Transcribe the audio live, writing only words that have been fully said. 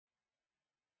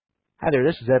Hi there,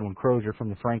 this is Edwin Crozier from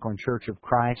the Franklin Church of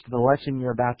Christ. The lesson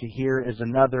you're about to hear is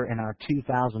another in our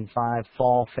 2005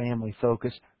 Fall Family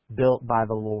Focus, Built by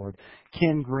the Lord.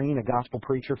 Ken Green, a gospel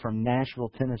preacher from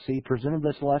Nashville, Tennessee, presented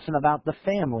this lesson about the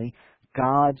family,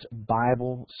 God's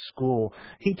Bible School.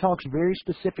 He talks very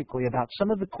specifically about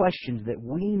some of the questions that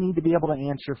we need to be able to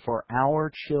answer for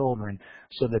our children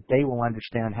so that they will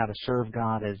understand how to serve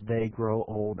God as they grow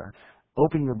older.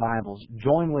 Open your Bibles.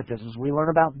 Join with us as we learn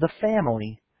about the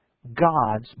family,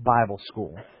 God's Bible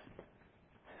School.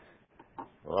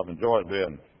 Well, I've enjoyed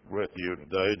being with you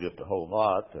today just a whole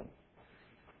lot, and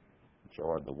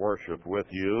enjoyed the worship with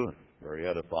you, very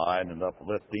edifying and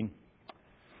uplifting.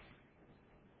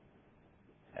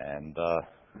 And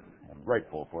I'm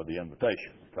grateful for the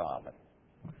invitation to come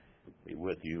and be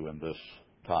with you in this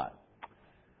time.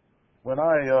 When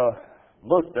I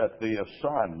looked at the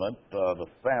assignment, the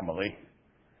family,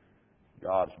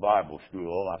 God's Bible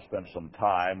School, I spent some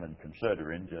time in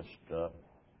considering just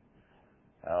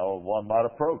how one might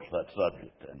approach that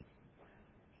subject. And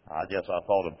I guess I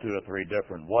thought of 2 or 3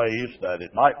 different ways that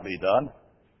it might be done,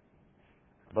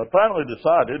 but finally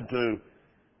decided to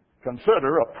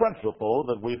consider a principle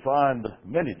that we find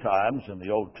many times in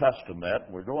the Old Testament.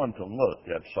 We're going to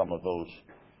look at some of those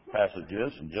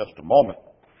passages in just a moment.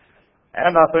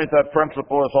 And I think that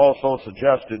principle is also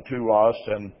suggested to us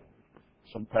in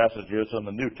some passages in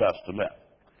the New Testament.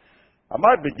 I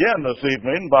might begin this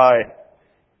evening by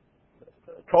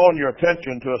calling your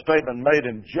attention to a statement made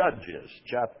in Judges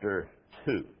chapter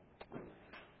 2.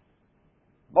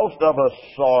 Most of us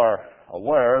are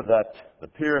aware that the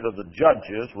period of the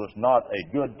Judges was not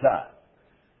a good time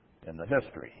in the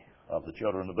history of the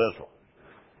children of Israel.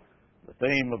 The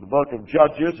theme of the book of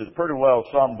Judges is pretty well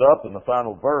summed up in the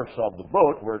final verse of the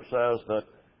book, where it says that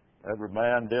every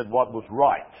man did what was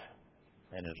right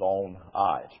in his own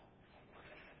eyes.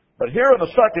 But here in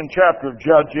the 2nd chapter of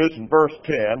Judges, in verse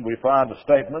 10, we find a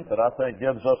statement that I think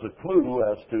gives us a clue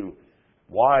as to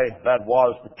why that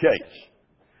was the case.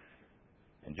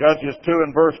 In Judges 2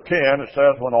 and verse 10, it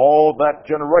says, "When all that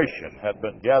generation had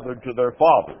been gathered to their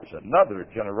fathers, another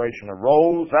generation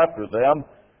arose after them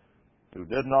who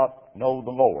did not know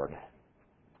the Lord,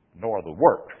 nor the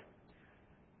work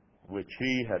which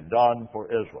he had done for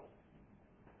Israel."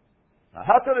 Now,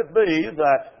 how could it be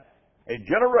that a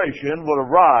generation would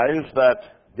arise that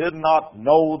did not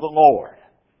know the Lord,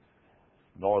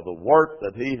 nor the work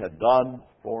that he had done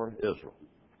for Israel?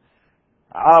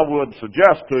 I would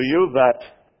suggest to you that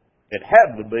it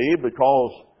had to be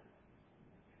because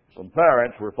some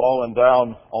parents were falling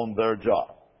down on their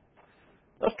job.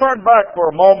 Let's turn back for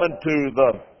a moment to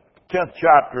the 10th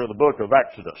chapter of the book of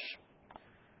Exodus.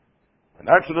 In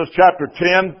Exodus chapter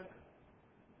 10,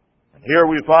 and here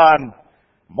we find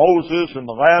Moses in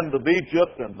the land of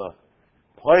Egypt, and the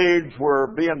plagues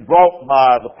were being brought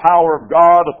by the power of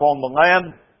God upon the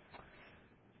land.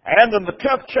 And in the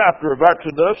 10th chapter of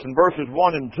Exodus, in verses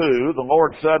 1 and 2, the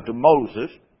Lord said to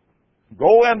Moses,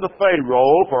 "Go into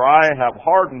Pharaoh, for I have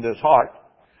hardened his heart,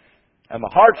 and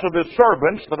the hearts of his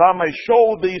servants, that I may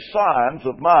show these signs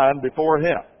of mine before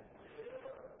him,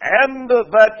 and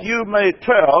that you may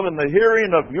tell in the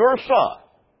hearing of your son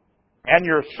and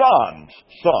your son's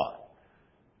son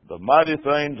the mighty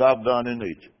things I've done in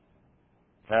Egypt,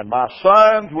 and my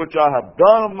signs which I have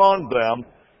done among them,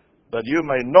 that you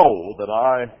may know that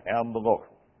I am the Lord."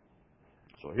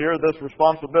 So here this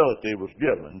responsibility was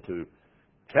given to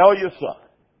tell your son.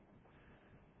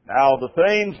 Now, the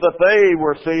things that they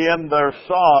were seeing, their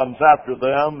sons after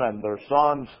them and their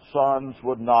sons' sons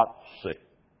would not see.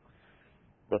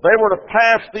 But they were to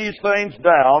pass these things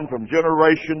down from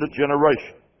generation to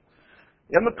generation.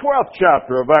 In the 12th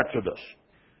chapter of Exodus,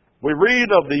 we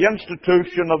read of the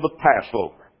institution of the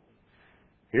Passover.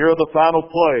 Here the final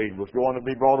plague was going to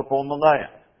be brought upon the land,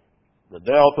 the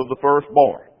death of the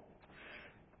firstborn.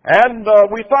 And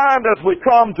we find as we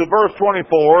come to verse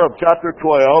 24 of chapter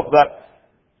 12 that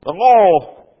the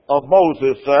law of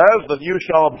Moses says that you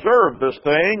shall observe this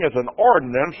thing as an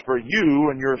ordinance for you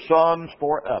and your sons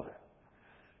forever.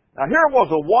 Now here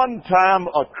was a one-time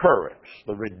occurrence,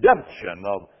 the redemption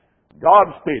of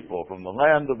God's people from the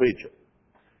land of Egypt,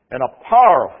 in a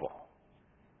powerful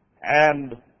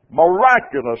and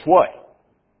miraculous way.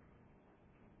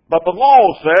 But the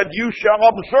law said, "You shall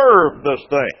observe this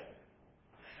thing."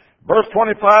 Verse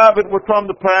 25, "It would come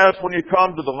to pass when you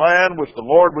come to the land which the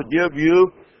Lord would give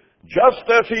you, just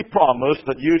as he promised,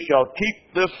 that you shall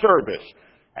keep this service.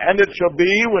 And it shall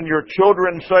be when your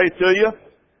children say to you,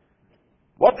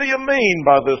 'What do you mean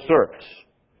by this service?'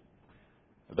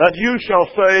 that you shall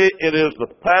say, 'It is the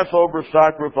Passover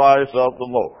sacrifice of the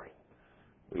Lord,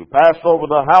 who passed over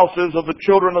the houses of the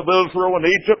children of Israel in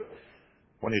Egypt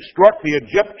when he struck the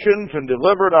Egyptians and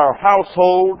delivered our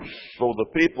households, so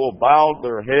the people bowed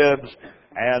their heads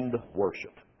and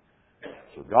worshiped.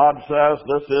 So God says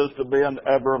this is to be an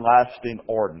everlasting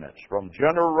ordinance from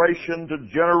generation to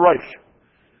generation.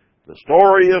 The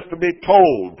story is to be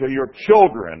told to your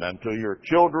children and to your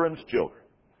children's children.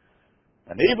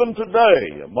 And even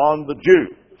today among the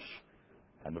Jews,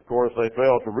 and of course they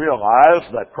fail to realize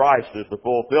that Christ is the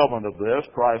fulfillment of this,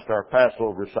 Christ our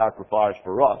Passover sacrifice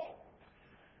for us.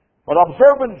 But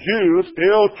observant Jews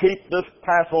still keep this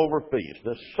Passover feast,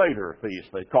 this Seder feast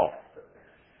they call it.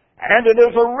 And it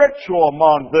is a ritual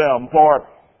among them for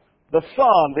the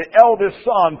son, the eldest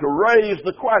son, to raise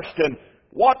the question,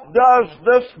 what does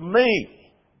this mean?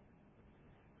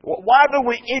 Why do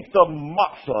we eat the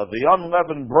matzah, the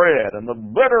unleavened bread, and the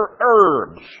bitter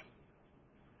herbs?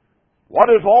 What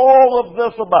is all of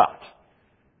this about?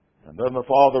 And then the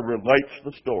father relates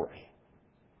the story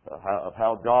of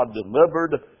how God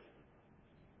delivered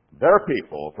their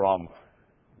people from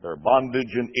their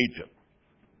bondage in Egypt.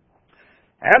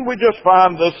 And we just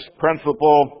find this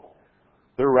principle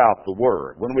throughout the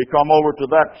Word. When we come over to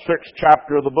that 6th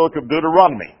chapter of the book of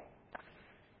Deuteronomy,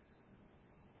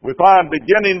 we find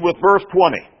beginning with verse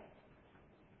 20.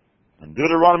 In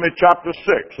Deuteronomy chapter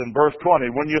 6 and verse 20,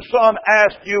 when your son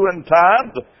asked you in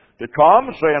time to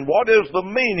come, saying, what is the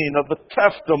meaning of the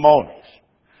testimonies,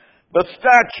 the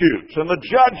statutes, and the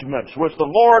judgments which the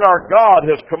Lord our God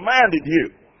has commanded you?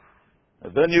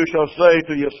 And then you shall say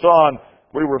to your son,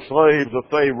 we were slaves of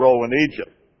Pharaoh in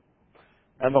Egypt.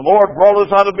 And the Lord brought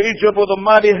us out of Egypt with a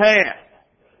mighty hand.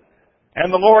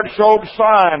 And the Lord showed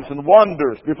signs and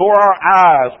wonders before our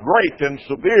eyes, great and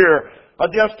severe,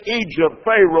 against Egypt,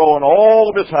 Pharaoh, and all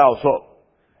of his household.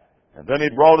 And then he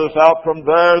brought us out from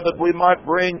there that he might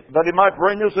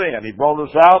bring us in. He brought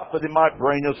us out that he might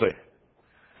bring us in,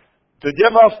 to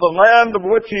give us the land of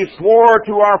which he swore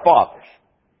to our fathers.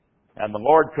 And the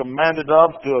Lord commanded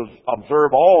us to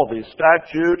observe all these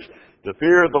statutes, to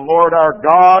fear the Lord our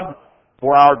God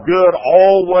for our good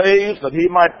always, that he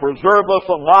might preserve us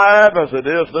alive as it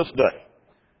is this day.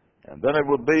 And then it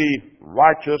would be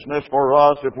righteousness for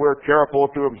us if we're careful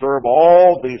to observe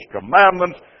all these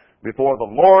commandments before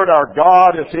the Lord our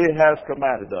God as he has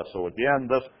commanded us. So again,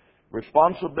 this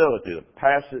responsibility to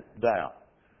pass it down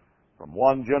from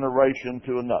one generation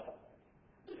to another.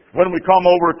 When we come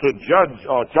over to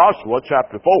Joshua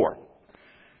chapter 4,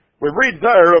 we read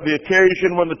there of the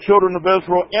occasion when the children of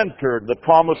Israel entered the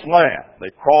promised land. They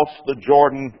crossed the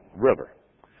Jordan River.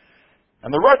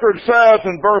 And the record says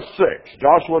in verse 6,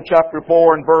 Joshua chapter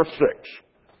 4 and verse 6,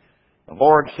 the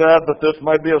Lord said that this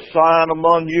may be a sign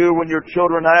among you when your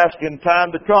children ask in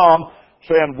time to come,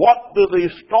 saying, what do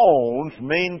these stones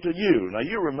mean to you? Now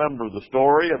you remember the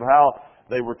story of how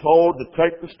they were told to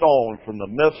take the stones from the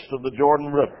midst of the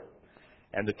Jordan River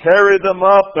and to carry them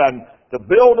up and to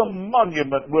build a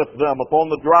monument with them upon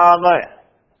the dry land.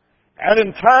 And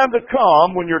in time to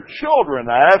come, when your children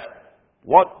ask,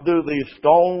 what do these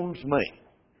stones mean?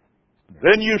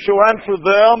 Then you shall answer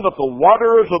them that the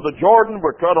waters of the Jordan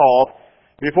were cut off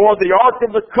before the ark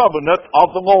of the covenant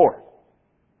of the Lord.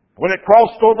 When it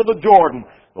crossed over the Jordan,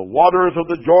 the waters of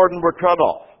the Jordan were cut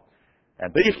off.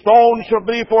 And these stones shall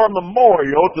be for a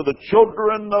memorial to the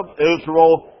children of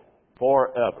Israel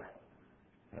forever.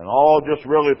 And all just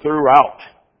really throughout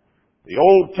the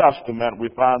Old Testament we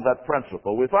find that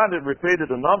principle. We find it repeated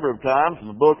a number of times in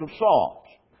the book of Psalms.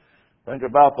 Think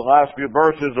about the last few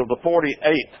verses of the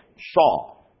 48th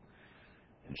Psalm.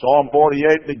 In Psalm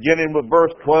 48, beginning with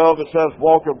verse 12, it says,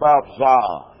 walk about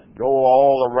Zion, go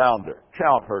all around her,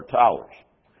 count her towers.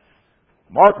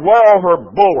 Mark well her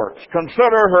bulwarks,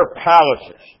 consider her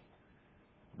palaces,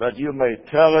 that you may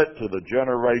tell it to the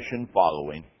generation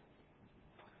following.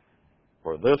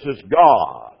 For this is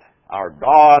God, our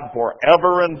God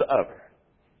forever and ever.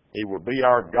 He will be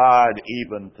our guide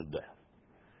even to death.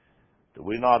 Do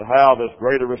we not have this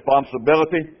greater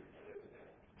responsibility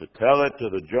to tell it to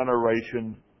the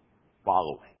generation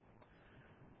following?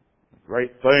 The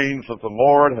great things that the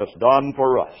Lord has done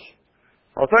for us.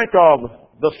 Or think of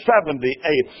the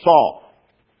 78th Psalm.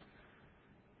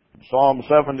 Psalm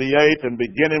 78 and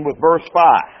beginning with verse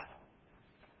 5.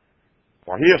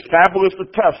 For he established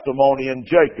a testimony in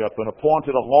Jacob and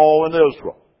appointed a law in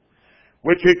Israel,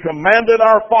 which he commanded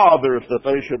our fathers that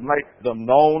they should make them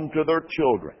known to their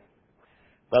children,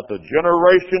 that the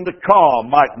generation to come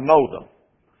might know them,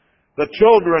 the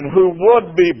children who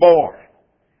would be born,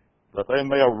 that they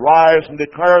may arise and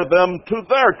declare them to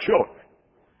their children,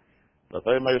 that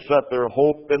they may set their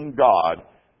hope in God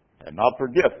and not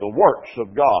forget the works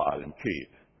of God and keep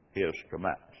his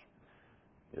commandments.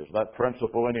 Is that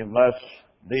principle any less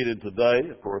needed today?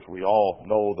 Of course, we all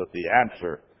know that the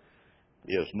answer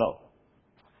is no.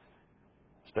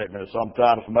 The statement is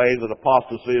sometimes made that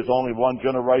apostasy is only one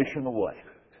generation away.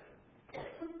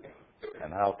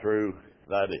 And how true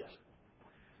that is.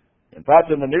 In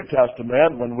fact, in the New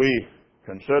Testament, when we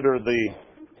consider the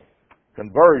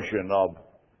conversion of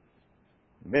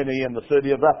many in the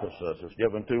city of Ephesus, as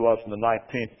given to us in the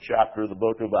 19th chapter of the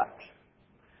book of Acts,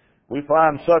 we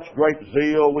find such great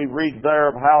zeal. We read there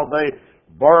of how they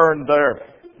burned their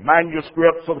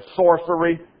manuscripts of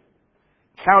sorcery,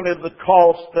 counted the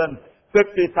cost, and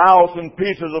 50,000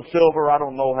 pieces of silver. I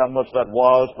don't know how much that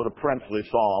was, but a princely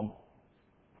sum.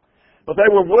 But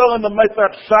they were willing to make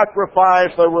that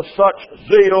sacrifice. There was such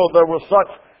zeal, there was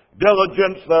such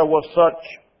diligence, there was such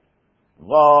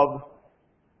love.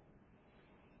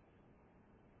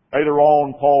 Later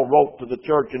on, Paul wrote to the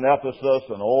church in Ephesus,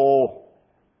 and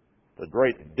the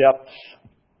great depths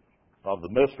of the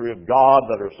mystery of God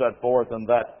that are set forth in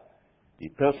that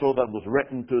epistle that was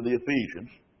written to the Ephesians.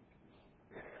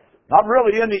 Not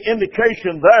really any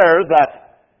indication there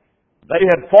that they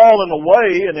had fallen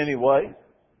away in any way.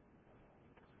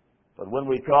 But when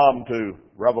we come to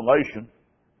Revelation,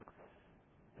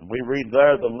 and we read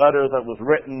there the letter that was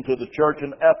written to the church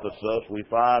in Ephesus, we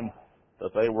find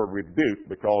that they were rebuked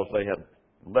because they had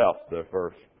left their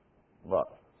first love.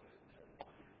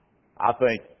 I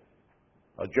think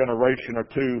a generation or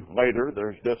two later,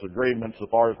 there's disagreements as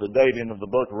far as the dating of the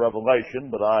book of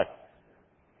Revelation, but I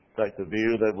take the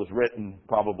view that it was written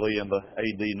probably in the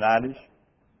AD 90s.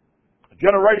 A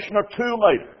generation or two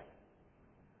later,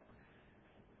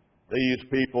 these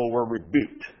people were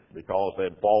rebuked because they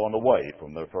had fallen away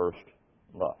from their first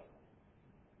love.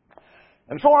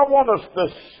 And so I want us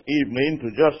this evening to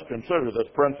just consider this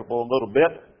principle a little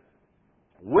bit.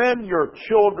 When your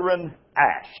children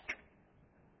ask.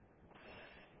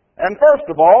 And first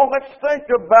of all, let's think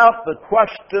about the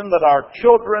question that our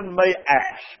children may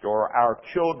ask, or our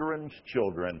children's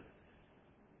children.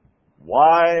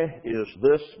 Why is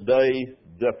this day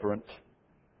different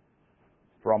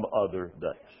from other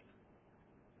days?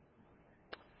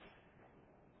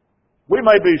 We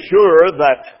may be sure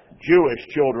that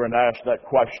Jewish children asked that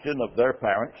question of their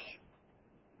parents.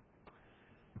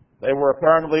 They were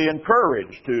apparently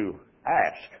encouraged to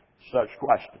ask such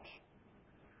questions.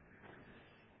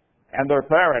 And their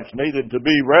parents needed to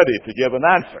be ready to give an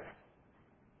answer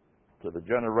to the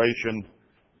generation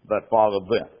that followed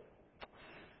them.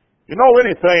 You know,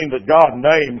 anything that God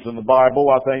names in the Bible,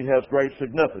 I think, has great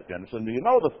significance. And do you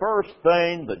know the first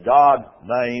thing that God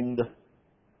named?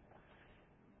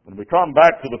 When we come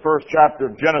back to the first chapter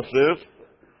of Genesis,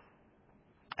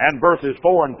 and verses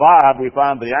 4 and 5, we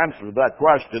find the answer to that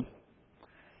question.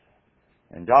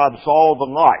 And God saw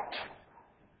the light,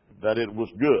 that it was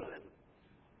good.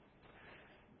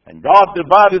 And God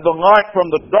divided the light from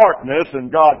the darkness,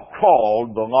 and God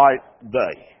called the light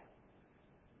day.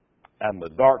 And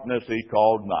the darkness He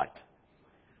called night.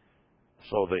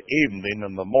 So the evening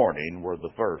and the morning were the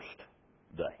first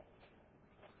day.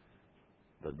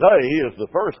 The day is the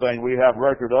first thing we have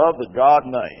record of that God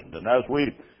named. And as we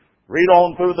read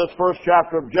on through this first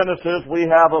chapter of Genesis, we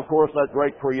have, of course, that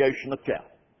great creation account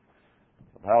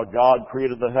of how God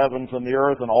created the heavens and the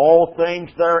earth and all things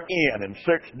therein in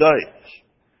 6 days.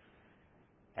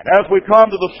 And as we come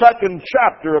to the second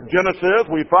chapter of Genesis,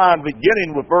 we find,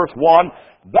 beginning with verse 1,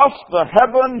 thus the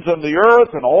heavens and the earth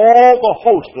and all the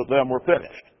host of them were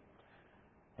finished.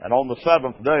 And on the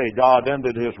seventh day, God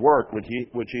ended His work which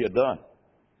He had done.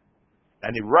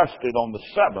 And He rested on the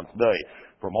seventh day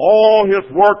from all His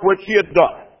work which He had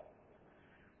done.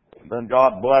 And then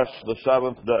God blessed the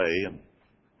seventh day and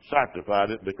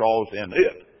sanctified it, because in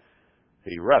it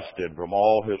He rested from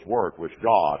all His work which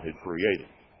God had created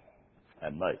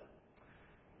and made.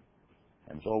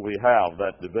 And so we have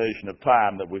that division of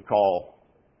time that we call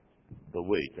the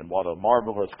week. And what a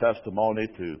marvelous testimony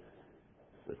to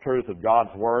the truth of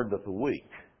God's Word that the week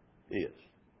is.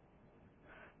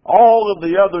 All of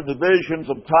the other divisions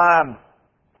of time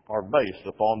are based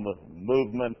upon the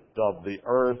movement of the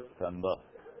earth and the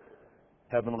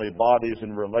heavenly bodies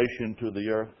in relation to the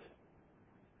earth.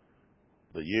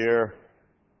 The year,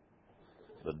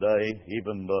 the day,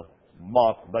 even the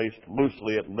month, based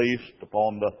loosely at least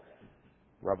upon the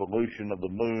revolution of the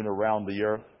moon around the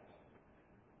earth.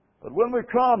 But when we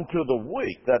come to the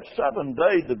week, that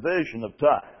 7-day division of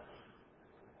time,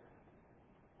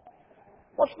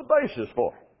 what's the basis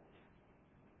for it?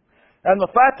 And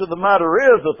the fact of the matter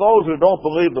is that those who don't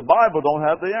believe the Bible don't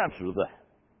have the answer to that.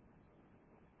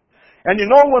 And you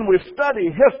know, when we study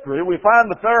history, we find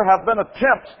that there have been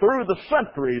attempts through the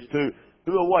centuries to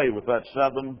do away with that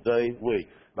 7-day week.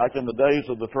 Back in the days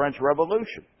of the French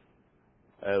Revolution,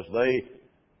 as they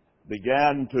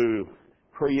began to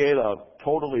create a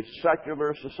totally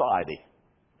secular society,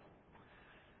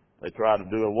 they tried to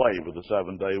do away with the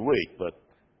 7-day week, but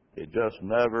it just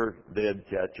never did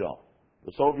catch on.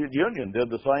 The Soviet Union did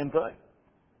the same thing.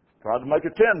 Tried to make a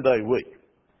 10-day week,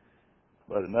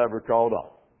 but it never caught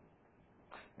on.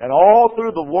 And all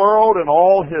through the world and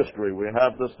all history, we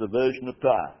have this division of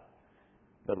time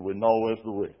that we know is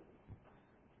the week.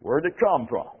 Where did it come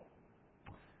from?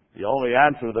 The only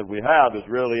answer that we have is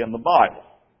really in the Bible.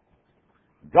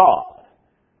 God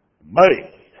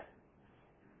made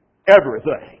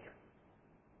everything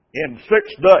in 6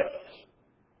 days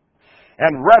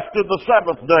and rested the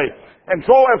 7th day. And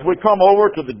so as we come over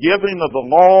to the giving of the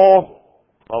law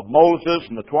of Moses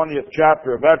in the 20th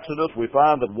chapter of Exodus, we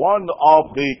find that one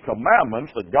of the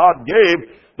commandments that God gave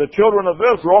the children of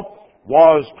Israel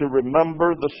was to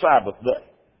remember the Sabbath day.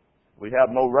 We have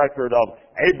no record of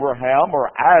Abraham or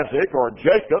Isaac or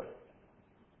Jacob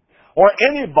or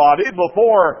anybody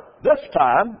before this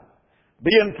time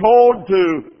being told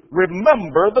to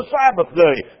remember the Sabbath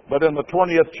day. But in the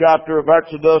 20th chapter of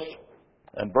Exodus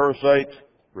and verse 8,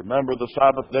 remember the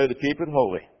Sabbath day to keep it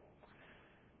holy.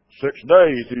 6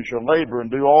 days you shall labor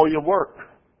and do all your work.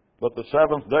 But the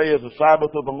 7th day is the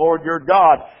Sabbath of the Lord your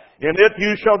God. In it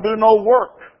you shall do no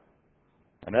work.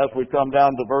 And as we come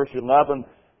down to verse 11,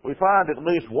 we find at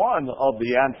least one of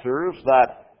the answers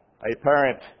that a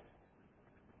parent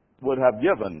would have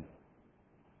given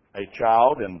a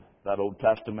child in that Old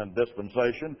Testament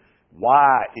dispensation.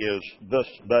 Why is this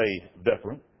day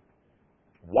different?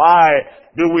 Why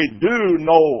do we do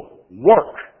no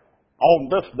work on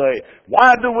this day?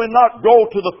 Why do we not go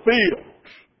to the fields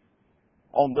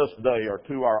on this day or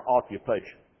to our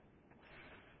occupation?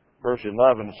 Verse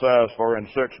 11 says, For in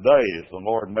 6 days the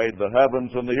Lord made the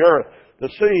heavens and the earth, the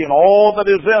sea and all that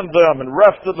is in them, and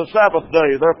rested the Sabbath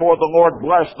day. Therefore the Lord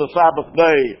blessed the Sabbath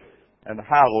day and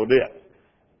hallowed it.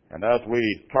 And as we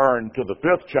turn to the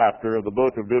 5th chapter of the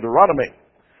book of Deuteronomy,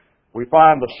 we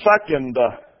find the second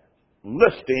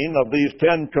listing of these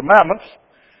 10 commandments.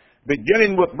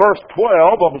 Beginning with verse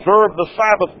 12, observe the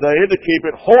Sabbath day to keep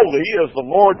it holy as the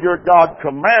Lord your God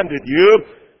commanded you.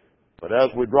 But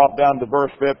as we drop down to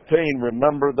verse 15,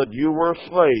 remember that you were a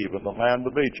slave in the land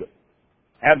of Egypt.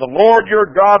 And the Lord your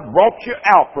God brought you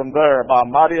out from there by a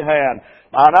mighty hand,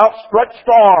 by an outstretched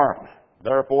arm.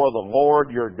 Therefore the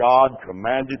Lord your God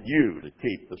commanded you to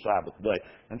keep the Sabbath day.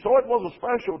 And so it was a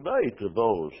special day to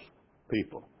those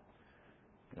people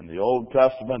in the Old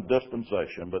Testament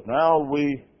dispensation. But now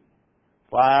we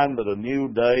find that a new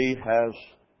day has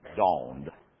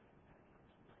dawned.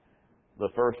 The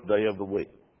first day of the week.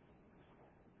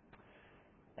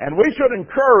 And we should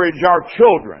encourage our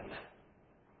children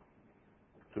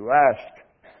to ask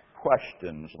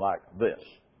questions like this.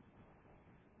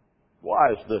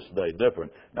 Why is this day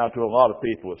different? Now, to a lot of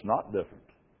people, it's not different.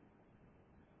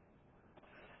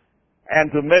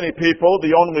 And to many people,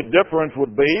 the only difference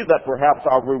would be that perhaps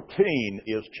our routine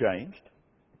is changed.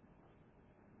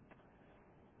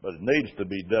 But it needs to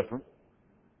be different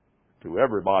to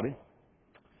everybody.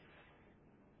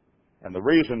 And the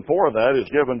reason for that is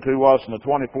given to us in the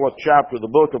 24th chapter of the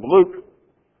book of Luke,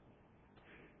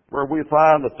 where we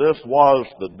find that this was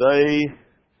the day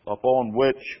upon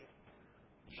which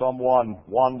someone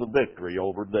won the victory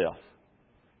over death.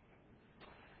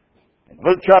 In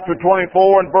Luke chapter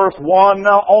 24 and verse 1,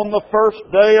 now on the first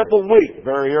day of the week,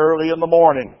 very early in the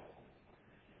morning,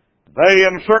 they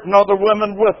and certain other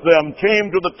women with them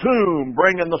came to the tomb,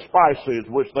 bringing the spices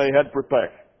which they had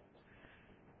prepared.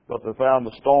 But they found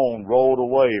the stone rolled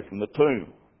away from the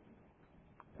tomb.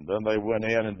 And then they went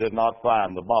in and did not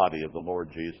find the body of the Lord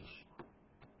Jesus.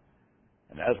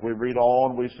 And as we read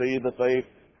on, we see that they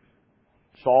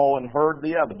saw and heard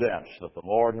the evidence that the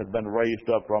Lord had been raised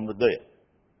up from the dead.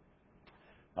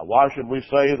 Now, why should we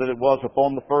say that it was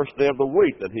upon the first day of the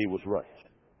week that he was raised?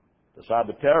 The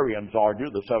Sabbatarians argue,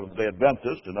 the Seventh-day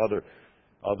Adventists and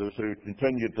others who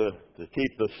continue to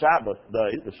keep the Sabbath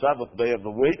day, the seventh day of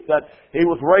the week, that he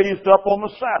was raised up on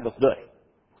the Sabbath day.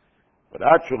 But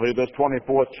actually, this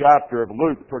 24th chapter of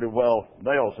Luke pretty well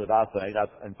nails it, I think.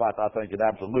 In fact, I think it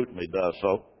absolutely does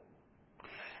so.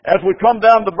 As we come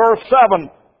down to verse 7,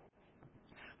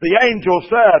 the angel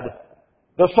said,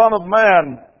 the Son of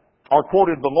Man, or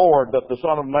quoted the Lord, that the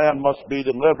Son of Man must be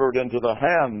delivered into the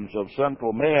hands of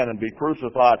sinful men and be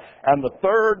crucified, and the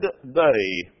third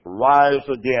day rise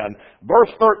again. Verse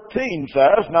 13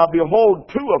 says, now behold,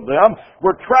 2 of them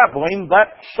were traveling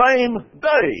that same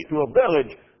day to a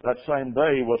village. That same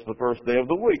day was the first day of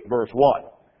the week, verse 1.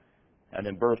 And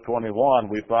in verse 21,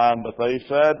 we find that they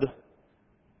said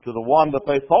to the one that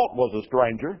they thought was a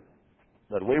stranger,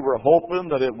 that we were hoping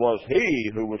that it was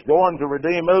he who was going to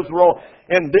redeem Israel.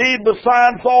 Indeed,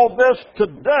 besides all this,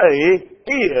 today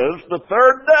is the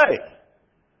third day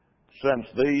since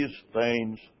these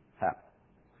things happened.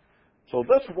 So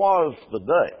this was the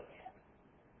day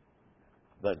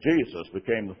that Jesus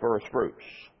became the first fruits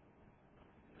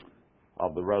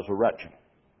of the resurrection,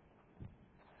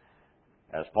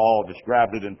 as Paul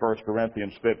described it in 1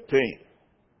 Corinthians 15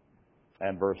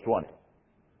 and verse 20.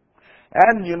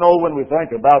 And you know, when we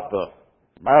think about the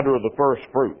matter of the first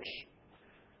fruits,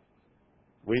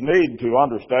 we need to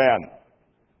understand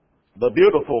the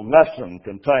beautiful lesson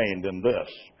contained in this,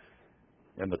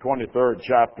 in the 23rd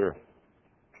chapter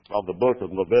of the book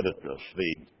of Leviticus,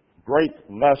 the great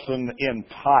lesson in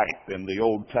type in the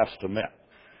Old Testament,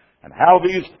 and how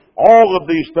all of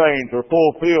these things are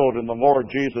fulfilled in the Lord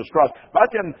Jesus Christ. Back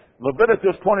in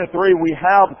Leviticus 23, we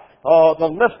have the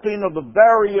listing of the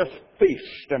various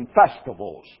feasts and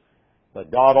festivals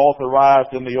that God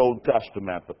authorized in the Old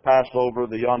Testament, the Passover,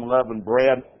 the unleavened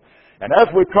bread. And as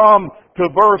we come to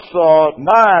verse 9,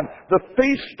 the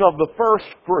feast of the first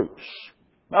fruits.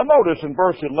 Now notice in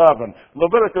verse 11,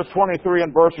 Leviticus 23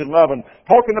 and verse 11,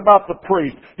 talking about the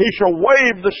priest. He shall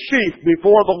wave the sheaf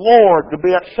before the Lord to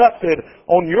be accepted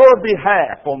on your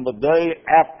behalf on the day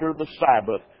after the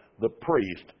Sabbath. The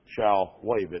priest shall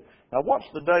wave it. Now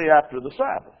what's the day after the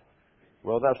Sabbath?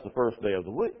 Well, that's the first day of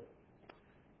the week.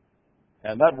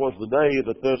 And that was the day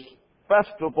that this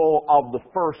festival of the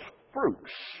first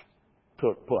fruits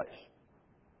took place.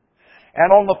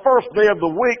 And on the first day of the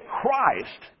week,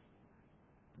 Christ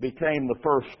became the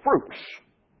first fruits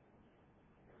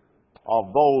of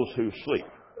those who sleep.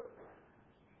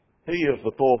 He is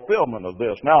the fulfillment of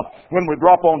this. Now, when we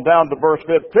drop on down to verse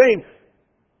 15,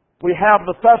 we have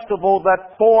the festival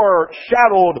that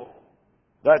foreshadowed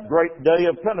that great day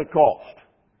of Pentecost,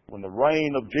 when the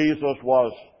reign of Jesus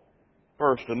was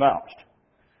first announced.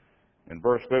 In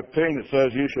verse 15 it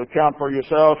says, you shall count for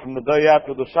yourselves from the day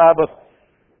after the Sabbath,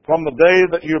 from the day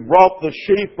that you brought the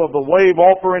sheaf of the wave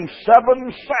offering,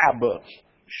 7 Sabbaths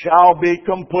shall be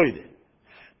completed.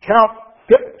 Count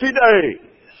 50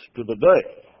 days to the day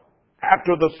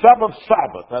after the 7th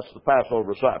Sabbath. That's the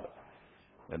Passover Sabbath.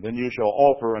 And then you shall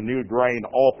offer a new grain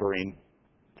offering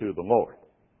to the Lord.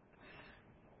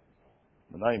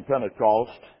 The name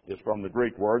Pentecost is from the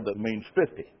Greek word that means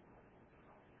 50.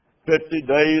 50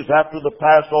 days after the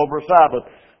Passover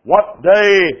Sabbath. What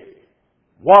day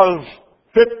was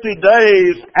 50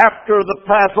 days after the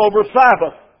Passover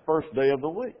Sabbath? First day of the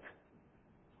week.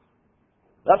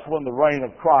 That's when the reign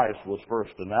of Christ was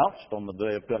first announced, on the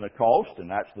day of Pentecost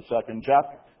in Acts the 2nd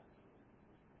chapter.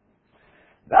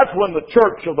 That's when the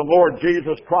church of the Lord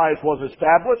Jesus Christ was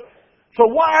established. So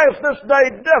why is this day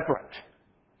different?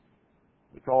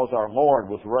 Because our Lord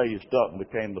was raised up and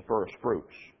became the first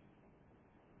fruits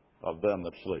of them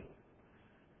that sleep.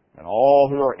 And all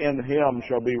who are in Him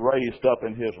shall be raised up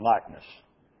in His likeness.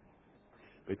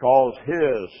 Because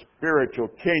His spiritual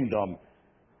kingdom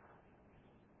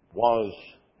was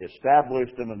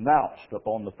established and announced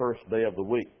upon the first day of the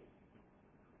week.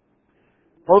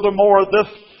 Furthermore,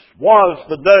 this was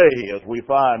the day, as we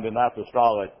find in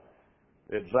apostolic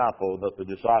example, that the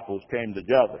disciples came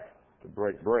together to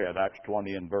break bread, Acts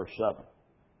 20 and verse 7.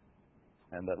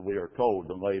 And that we are told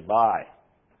to lay by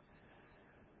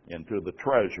into the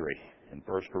treasury in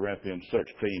 1 Corinthians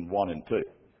 16, 1 and 2.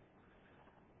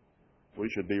 We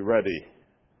should be ready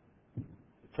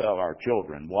to tell our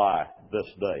children why this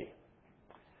day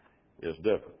is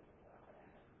different.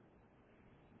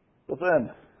 But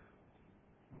then,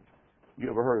 you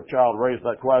ever heard a child raise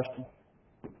that question?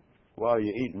 While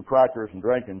you're eating crackers and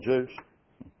drinking juice?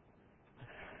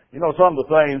 You know, some of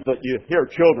the things that you hear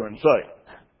children say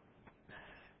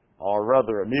are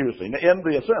rather amusing in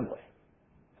the assembly.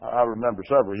 I remember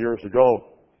several years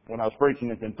ago when I was preaching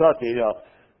in Kentucky,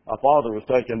 my father was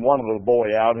taking one little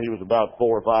boy out. He was about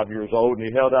 4 or 5 years old, and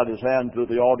he held out his hand to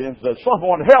the audience and said,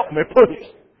 "Someone help me,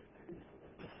 please."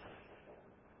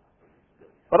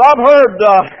 But I've heard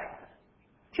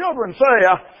children say,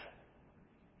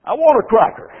 I want a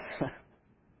cracker.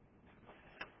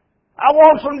 I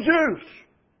want some juice.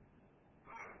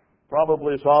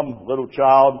 Probably some little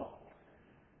child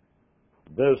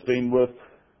visiting with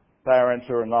parents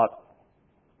who are not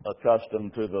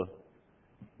accustomed to the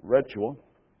ritual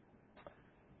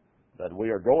that we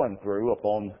are going through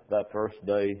upon that first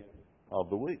day of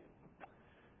the week.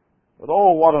 But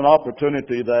oh, what an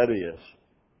opportunity that is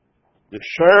to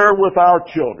share with our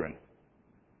children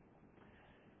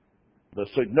the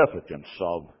significance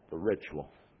of the ritual.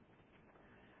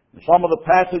 Some of the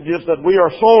passages that we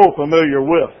are so familiar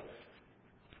with,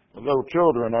 the little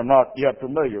children are not yet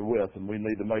familiar with, and we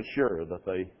need to make sure that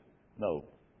they know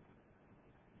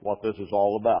what this is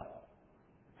all about.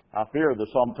 I fear that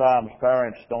sometimes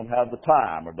parents don't have the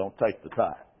time or don't take the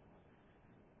time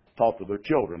to talk to their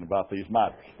children about these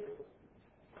matters.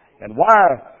 And why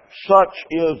such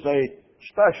is a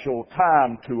special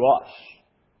time to us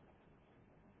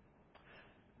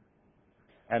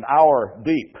and our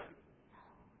deep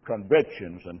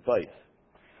convictions and faith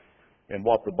in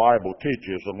what the Bible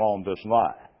teaches along this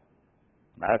line.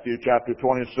 Matthew chapter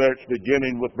 26,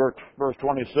 beginning with verse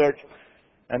 26,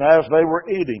 and as they were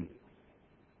eating,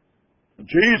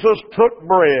 Jesus took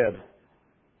bread,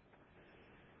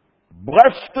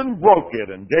 blessed and broke it,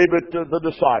 and gave it to the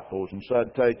disciples and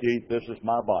said, "Take, eat, this is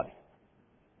my body."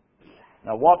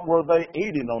 Now what were they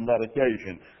eating on that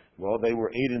occasion? Well, they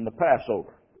were eating the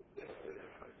Passover.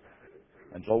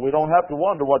 And so we don't have to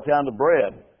wonder what kind of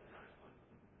bread.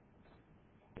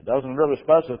 It doesn't really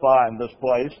specify in this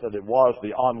place that it was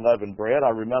the unleavened bread. I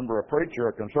remember a preacher,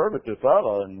 a conservative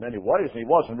fellow in many ways, and he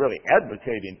wasn't really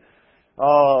advocating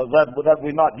that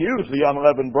we not use the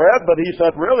unleavened bread, but he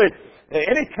said really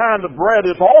any kind of bread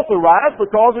is authorized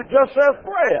because it just says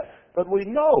bread. But we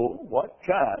know what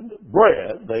kind of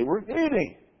bread they were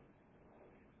eating.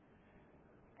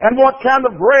 And what kind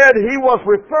of bread he was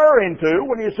referring to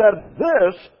when he said,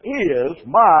 "This is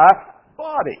my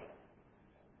body."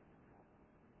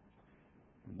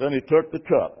 Then he took the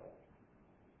cup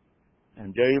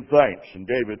and gave thanks and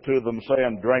gave it to them,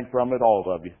 saying, "Drink from it, all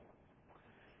of you.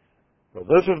 For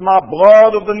this is my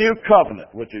blood of the new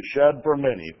covenant, which is shed for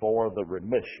many for the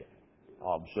remission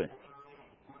of sins.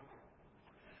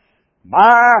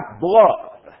 My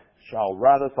blood shall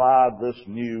ratify this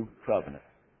new covenant."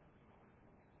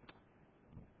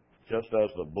 Just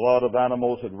as the blood of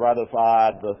animals had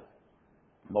ratified the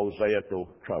Mosaical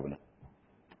covenant.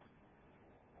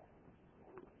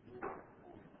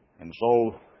 And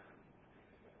so,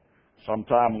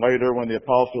 sometime later when the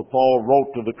Apostle Paul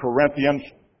wrote to the Corinthians,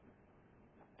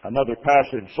 another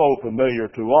passage so familiar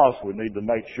to us, we need to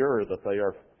make sure that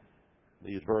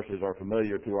these verses are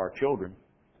familiar to our children.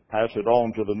 Pass it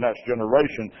on to the next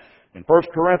generation. In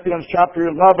 1 Corinthians chapter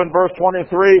 11, verse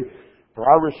 23, "For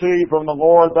I received from the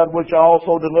Lord that which I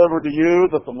also delivered to you,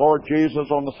 that the Lord Jesus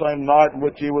on the same night in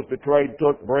which he was betrayed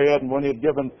took bread, and when he had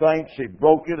given thanks, he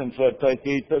broke it and said, 'Take,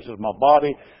 eat, this is my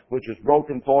body, which is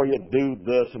broken for you. Do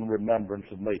this in remembrance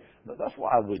of me.'" That's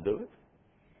why we do it.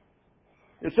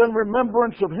 It's in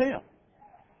remembrance of him.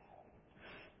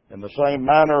 In the same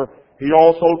manner, he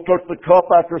also took the cup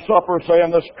after supper,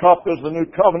 saying, "This cup is the new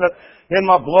covenant in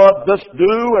my blood. This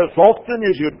do as often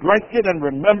as you drink it in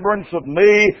remembrance of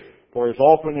me. For as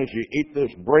often as you eat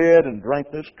this bread and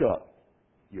drink this cup,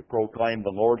 you proclaim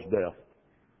the Lord's death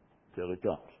till he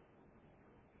comes."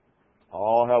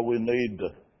 Oh, how we need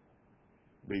to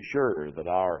be sure that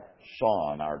our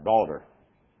son, our daughter,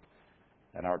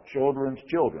 and our children's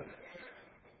children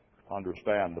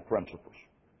understand the principles.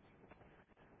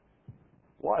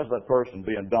 Why is that person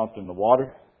being dunked in the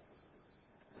water?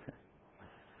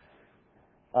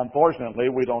 Unfortunately,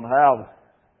 we don't have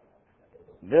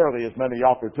nearly as many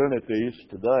opportunities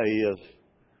today as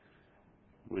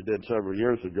we did several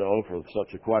years ago for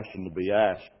such a question to be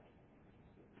asked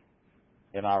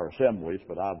in our assemblies,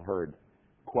 but I've heard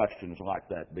questions like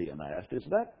that being asked. "Is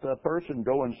that person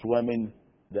going swimming,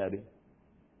 Daddy?"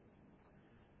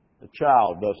 The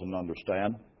child doesn't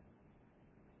understand.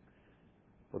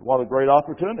 But what a great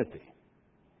opportunity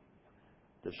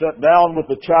to sit down with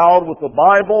the child with the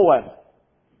Bible and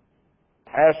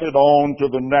pass it on to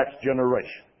the next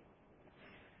generation.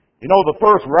 You know, the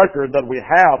first record that we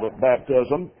have of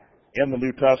baptism in the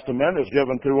New Testament is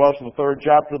given to us in the 3rd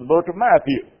chapter of the book of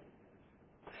Matthew.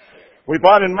 We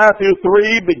find in Matthew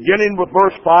 3, beginning with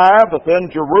verse 5, that then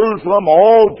Jerusalem,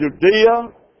 all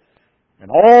Judea,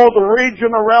 and all the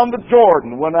region around the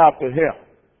Jordan went out to him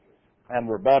and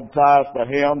were baptized by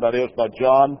him, that is, by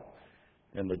John,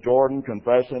 in the Jordan,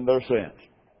 confessing their sins.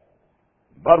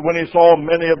 But when he saw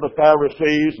many of the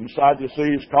Pharisees and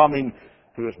Sadducees coming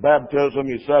to his baptism,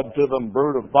 he said to them,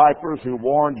 "Brood of vipers, who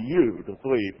warned you to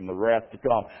flee from the wrath to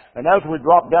come?" And as we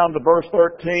drop down to verse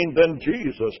 13, then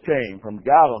Jesus came from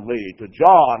Galilee to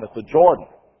John at the Jordan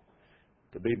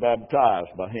to be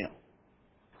baptized by him.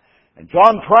 And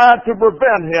John tried to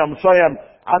prevent him, saying,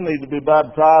 "I need to be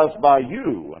baptized by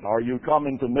you, and are you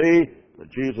coming to me?" But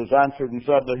Jesus answered and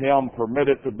said to him, "Permit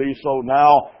it to be so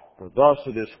now, for thus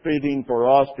it is fitting for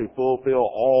us to fulfill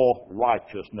all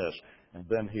righteousness." And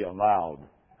then he allowed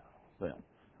them.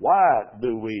 Why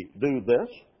do we do this?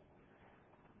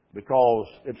 Because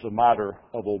it's a matter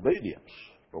of obedience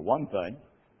for one thing.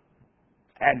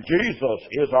 And Jesus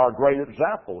is our great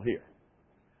example here.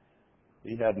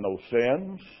 He had no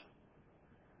sins.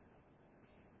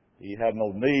 He had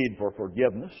no need for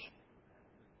forgiveness.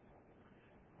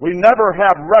 We never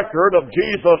have record of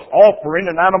Jesus offering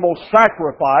an animal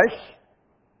sacrifice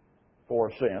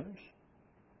for sins.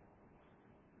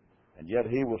 And yet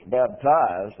He was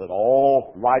baptized that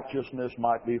all righteousness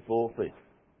might be fulfilled.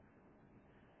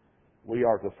 We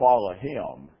are to follow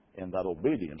Him in that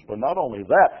obedience. But not only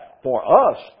that, for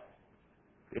us,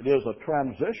 it is a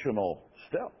transitional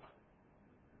step.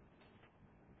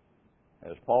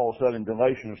 As Paul said in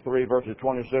Galatians 3, verses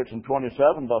 26 and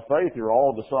 27, by faith you're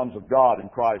all the sons of God in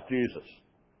Christ Jesus.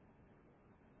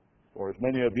 For as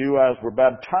many of you as were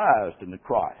baptized into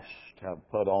Christ have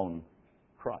put on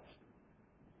Christ.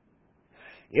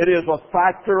 It is a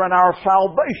factor in our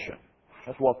salvation.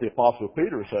 That's what the Apostle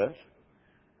Peter says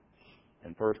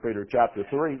in 1 Peter chapter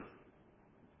 3.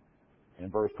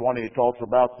 In verse 20, he talks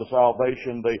about the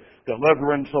salvation, the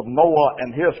deliverance of Noah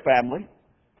and his family.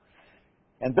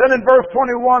 And then in verse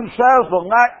 21 says, the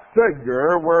like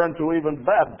figure whereunto even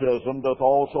baptism doth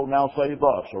also now save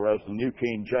us. Or as the New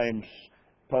King James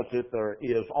puts it, there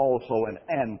is also an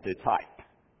antitype.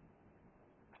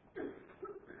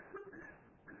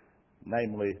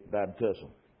 Namely, baptism.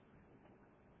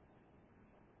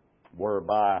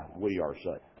 Whereby we are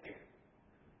saved.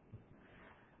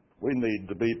 We need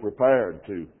to be prepared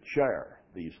to share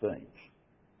these things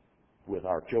with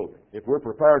our children. If we're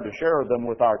prepared to share them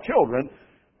with our children,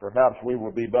 perhaps we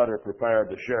will be better prepared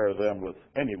to share them with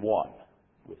anyone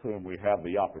with whom we have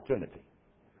the opportunity.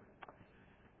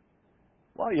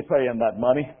 Why are you paying that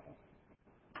money?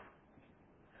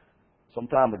 Some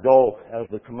time ago, as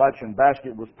the collection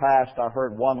basket was passed, I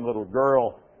heard one little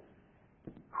girl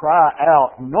cry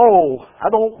out, "No, I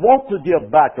don't want to give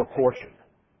back a portion."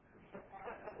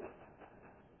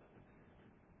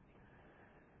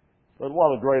 But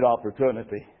what a great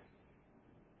opportunity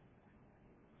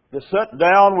to sit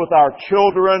down with our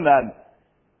children and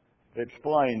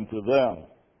explain to them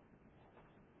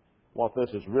what this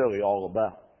is really all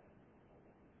about.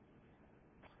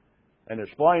 And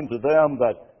explain to them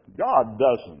that God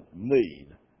doesn't need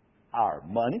our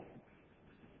money.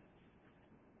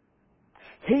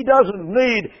 He doesn't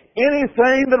need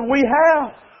anything that we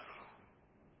have.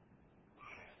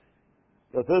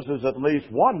 But this is at least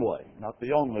one way, not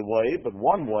the only way, but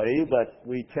one way that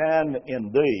we can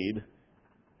indeed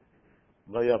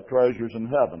lay up treasures in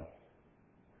heaven,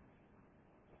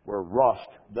 where rust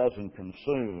doesn't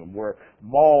consume, where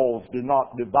moths do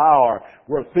not devour,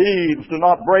 where thieves do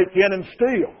not break in and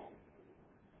steal.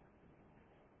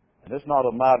 And it's not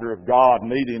a matter of God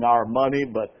needing our money,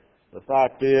 but the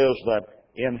fact is that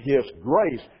in His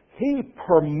grace, He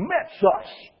permits us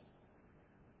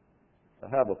to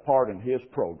have a part in His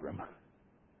program,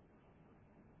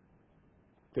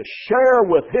 to share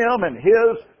with Him in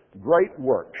His great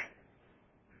work,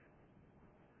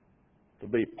 to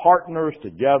be partners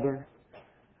together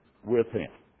with Him.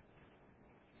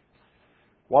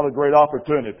 What a great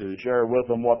opportunity to share with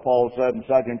them what Paul said in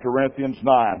 2 Corinthians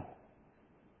 9.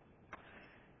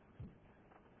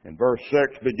 In verse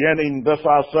 6, beginning, this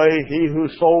I say, he who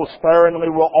sows sparingly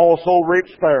will also reap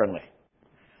sparingly.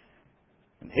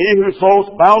 And he who sows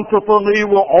bountifully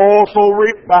will also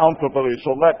reap bountifully.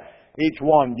 So let each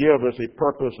one give as he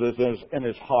purposes in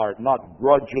his heart, not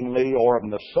grudgingly or of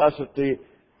necessity,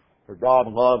 for God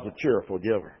loves a cheerful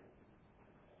giver.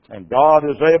 And God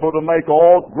is able to make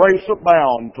all grace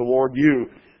abound toward you,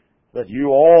 that you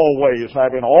always,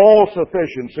 having all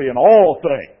sufficiency in all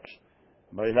things,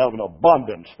 may have an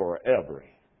abundance for every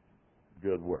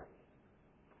good work.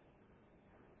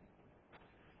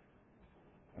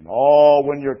 And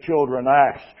when your children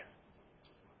ask,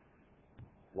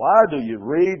 why do you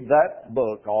read that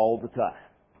book all the time?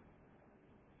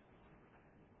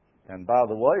 And by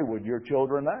the way, would your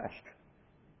children ask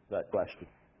that question?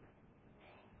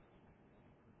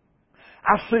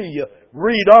 I see you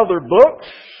read other books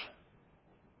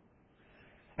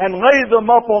and lay them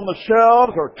up on the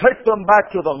shelves or take them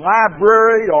back to the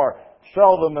library or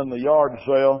sell them in the yard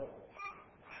sale.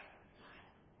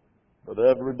 But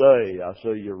every day I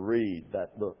see you read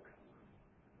that book.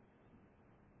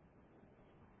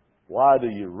 Why do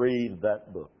you read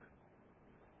that book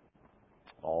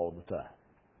all the time?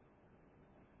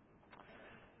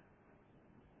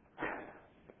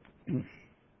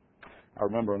 I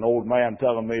remember an old man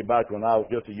telling me back when I was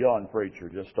just a young preacher,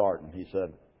 just starting, he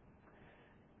said,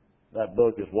 that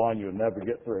book is one you'll never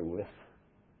get through with.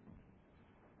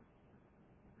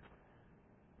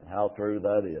 And how true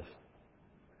that is.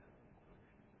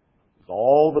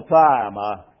 All the time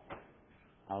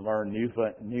I learned new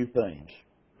things,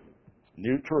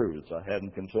 new truths I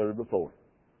hadn't considered before.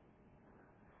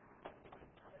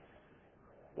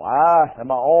 Why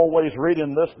am I always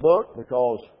reading this book?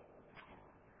 Because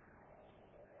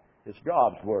it's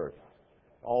God's Word.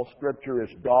 All Scripture is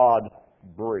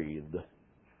God-breathed.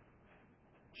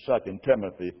 2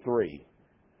 Timothy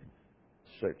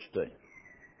 3:16.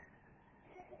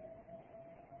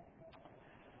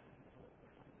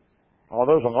 Oh,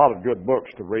 there's a lot of good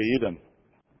books to read, and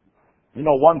you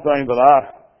know, one thing that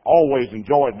I always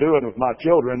enjoyed doing with my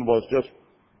children was just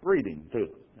reading to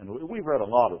them. And we've read a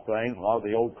lot of things, a lot of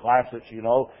the old classics, you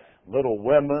know, Little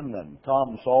Women and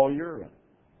Tom Sawyer and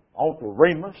Uncle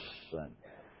Remus and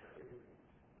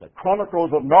the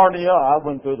Chronicles of Narnia. I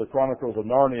went through the Chronicles of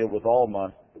Narnia with all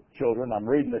my children. I'm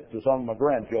reading it to some of my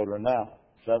grandchildren now.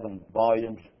 7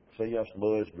 volumes. C.S.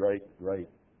 Lewis, great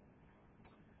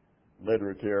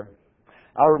literature.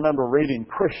 I remember reading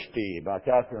Christie by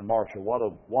Catherine Marshall. What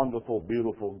a wonderful,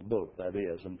 beautiful book that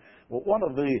is. And one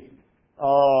of the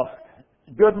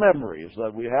good memories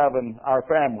that we have in our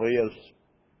family is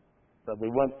that we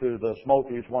went to the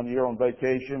Smokies one year on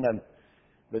vacation, and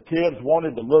the kids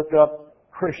wanted to look up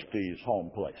Christie's home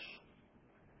place.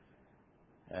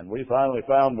 And we finally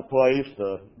found the place.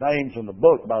 The names in the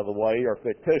book, by the way, are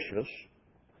fictitious,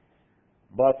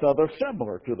 but they're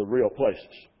similar to the real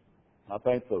places. I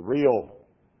think the real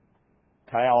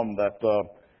town that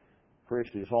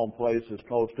Christie's home place is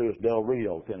close to is Del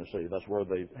Rio, Tennessee. That's where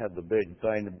they had the big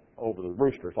thing over the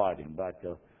rooster fighting back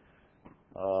a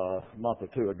month or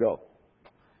two ago,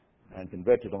 and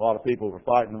convicted a lot of people for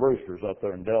fighting roosters up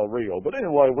there in Del Rio. But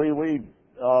anyway, we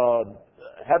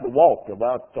had to walk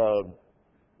about.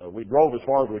 We drove as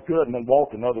far as we could, and then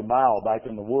walked another mile back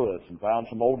in the woods, and found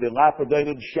some old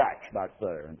dilapidated shacks back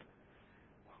there. And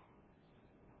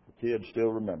the kids still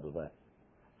remember that.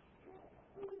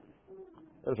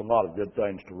 There's a lot of good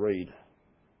things to read.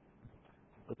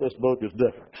 But this book is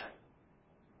different.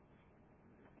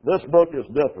 This book is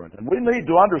different. And we need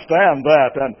to understand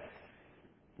that, and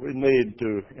we need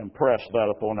to impress that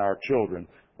upon our children.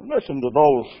 Listen to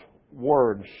those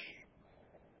words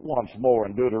once more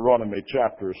in Deuteronomy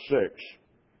chapter 6.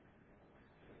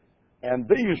 And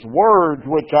these words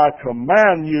which I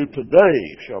command you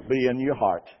today shall be in your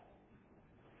heart.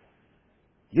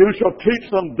 You shall teach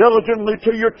them diligently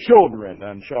to your children,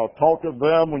 and shall talk of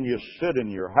them when you sit in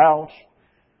your house,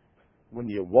 when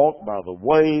you walk by the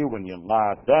way, when you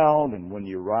lie down, and when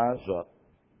you rise up.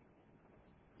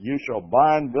 You shall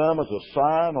bind them as a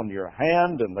sign on your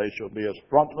hand, and they shall be as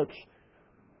frontlets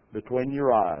between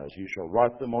your eyes. You shall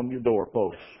write them on your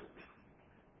doorposts,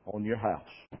 on your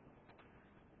house,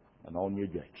 and on your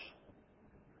gates.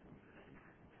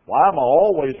 Why am I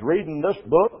always reading this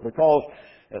book? Because,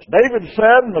 as David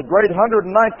said in the great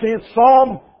 119th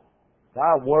Psalm,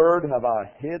 Thy word have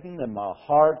I hidden in my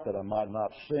heart that I might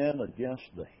not sin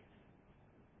against Thee.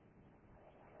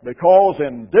 Because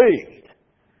indeed,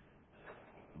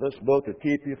 this book will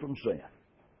keep you from sin.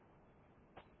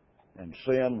 And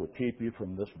sin will keep you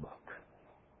from this book.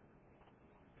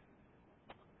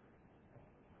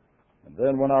 And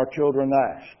then when our children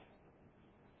ask,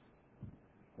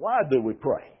 why do we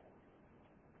pray?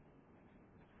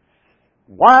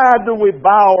 Why do we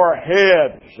bow our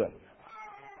heads and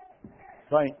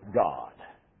thank God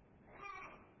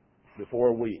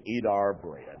before we eat our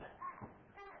bread?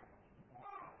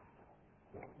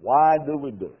 Why do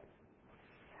we do it?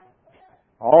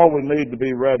 All we need to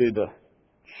be ready to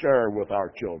share with our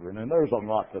children, and there's a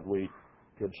lot that we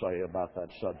could say about that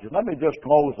subject. Let me just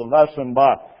close the lesson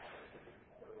by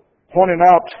pointing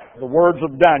out the words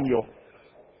of Daniel.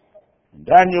 In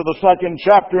Daniel, the 2nd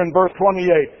chapter, in verse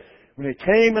 28, when he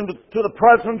came into the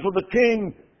presence of the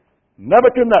king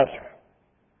Nebuchadnezzar.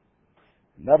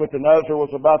 Nebuchadnezzar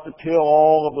was about to kill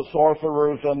all of the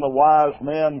sorcerers and the wise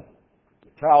men,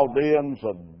 the Chaldeans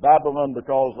of Babylon,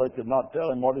 because they could not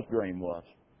tell him what his dream was.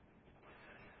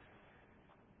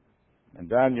 And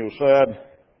Daniel said,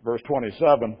 verse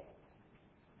 27,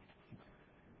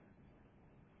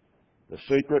 the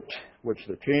secret which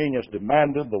the king has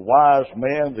demanded, the wise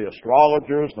men, the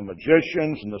astrologers, the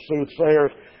magicians, and the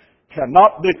soothsayers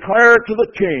cannot declare to the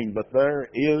king, but there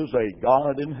is a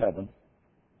God in heaven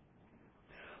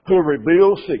who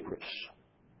reveals secrets.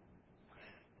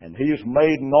 And he's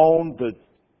made known to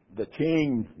the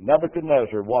king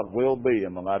Nebuchadnezzar what will be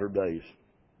in the latter days.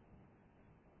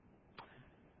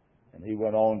 And he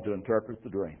went on to interpret the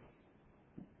dream.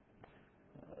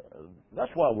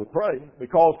 That's why we pray,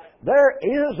 because there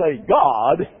is a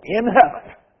God in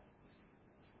heaven.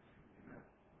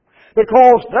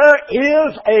 Because there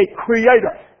is a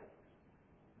Creator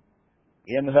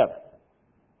in heaven.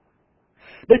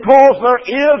 Because there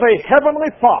is a Heavenly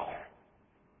Father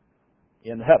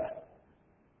in heaven.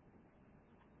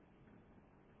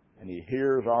 And He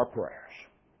hears our prayers.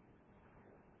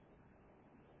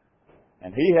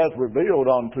 And He has revealed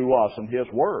unto us in His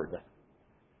Word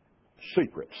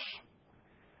secrets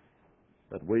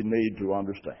that we need to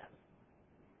understand.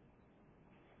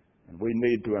 And we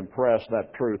need to impress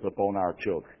that truth upon our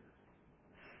children.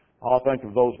 I think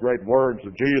of those great words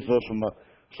of Jesus in the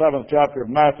 7th chapter of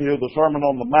Matthew, the Sermon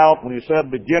on the Mount, when He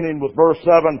said, beginning with verse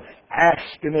 7,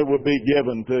 ask and it will be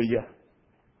given to you.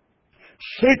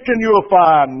 Seek and you'll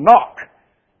find. Knock,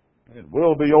 and it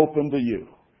will be open to you.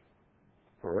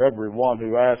 For everyone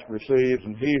who asks receives,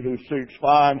 and he who seeks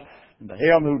finds, and to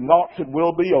him who knocks it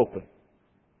will be open.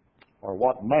 Or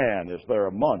what man is there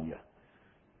among you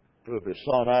who, if his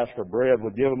son asks for bread,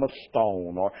 would give him a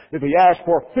stone? Or if he asks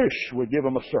for a fish, would give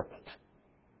him a serpent?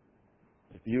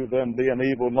 If you then, being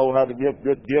evil, know how to give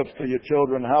good gifts to your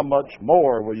children, how much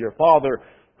more will your Father,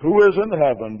 who is in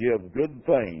heaven, give good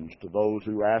things to those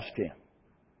who ask Him?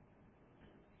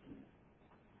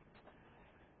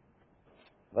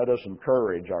 Let us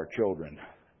encourage our children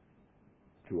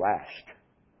to ask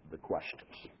the questions.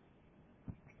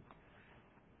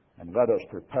 And let us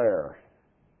prepare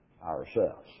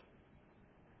ourselves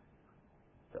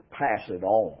to pass it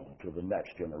on to the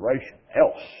next generation.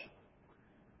 Else,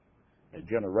 a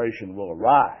generation will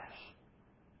arise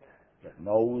that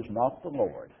knows not the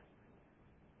Lord,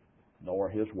 nor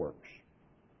His works.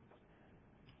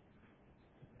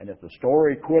 And if the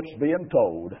story quits being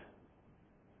told,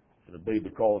 it'll be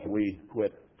because we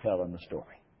quit telling the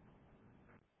story.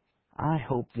 I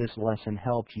hope this lesson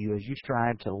helped you as you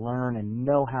strive to learn and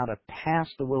know how to pass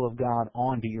the will of God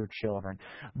on to your children.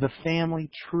 The family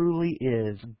truly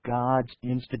is God's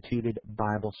instituted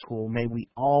Bible school. May we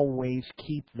always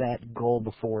keep that goal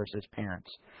before us as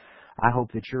parents. I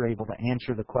hope that you're able to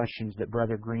answer the questions that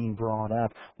Brother Green brought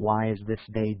up. Why is this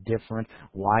day different?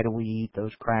 Why do we eat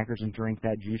those crackers and drink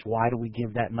that juice? Why do we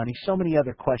give that money? So many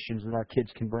other questions that our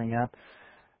kids can bring up.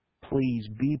 Please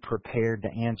be prepared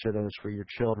to answer those for your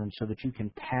children so that you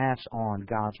can pass on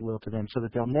God's will to them, so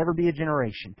that there'll never be a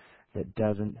generation that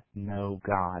doesn't know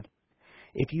God.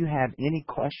 If you have any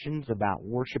questions about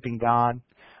worshiping God,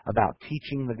 about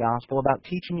teaching the gospel, about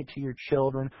teaching it to your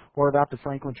children, or about the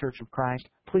Franklin Church of Christ,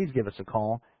 please give us a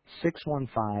call,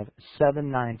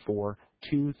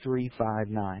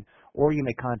 615-794-2359. Or you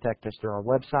may contact us through our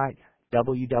website,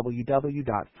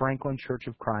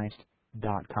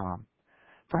 www.franklinchurchofchrist.com.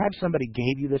 Perhaps somebody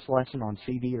gave you this lesson on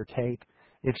CD or tape.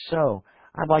 If so,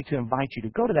 I'd like to invite you to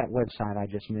go to that website I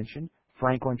just mentioned,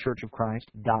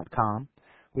 franklinchurchofchrist.com.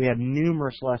 We have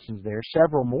numerous lessons there,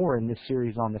 several more in this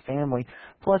series on the family,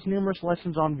 plus numerous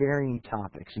lessons on varying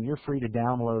topics. And you're free to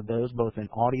download those both in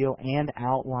audio and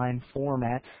outline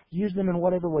format. Use them in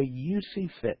whatever way you see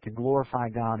fit to glorify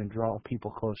God and draw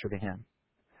people closer to Him.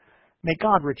 May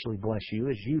God richly bless you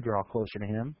as you draw closer to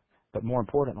Him, but more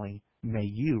importantly, may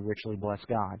you richly bless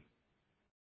God.